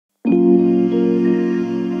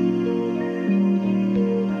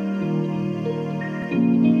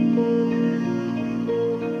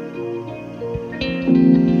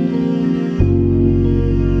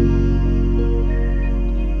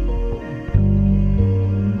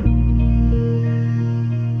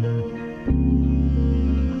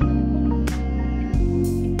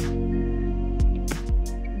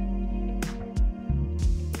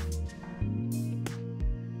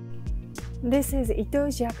This is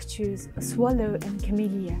Jakuchu's Swallow and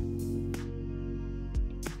Camellia.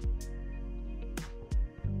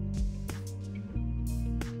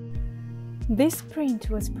 This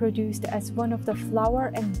print was produced as one of the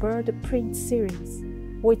flower and bird print series,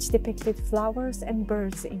 which depicted flowers and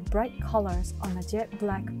birds in bright colors on a jet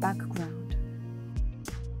black background.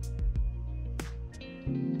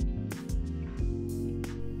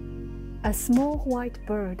 A small white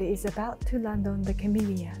bird is about to land on the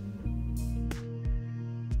camellia.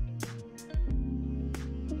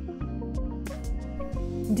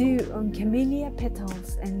 Dew on camellia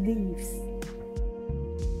petals and leaves.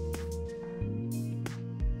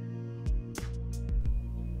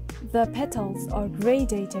 The petals are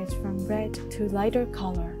gradated from red to lighter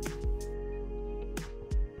color.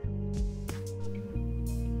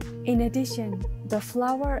 In addition, the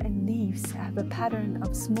flower and leaves have a pattern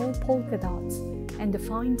of small polka dots, and the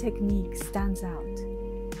fine technique stands out.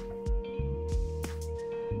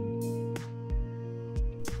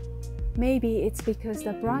 Maybe it's because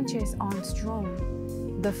the branches aren't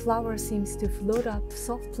strong. The flower seems to float up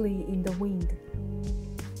softly in the wind.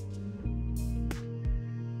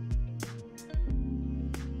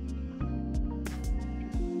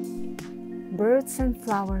 Birds and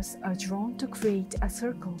flowers are drawn to create a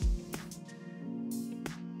circle.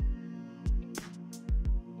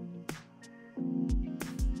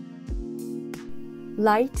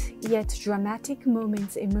 Light yet dramatic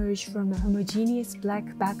moments emerge from a homogeneous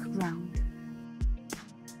black background.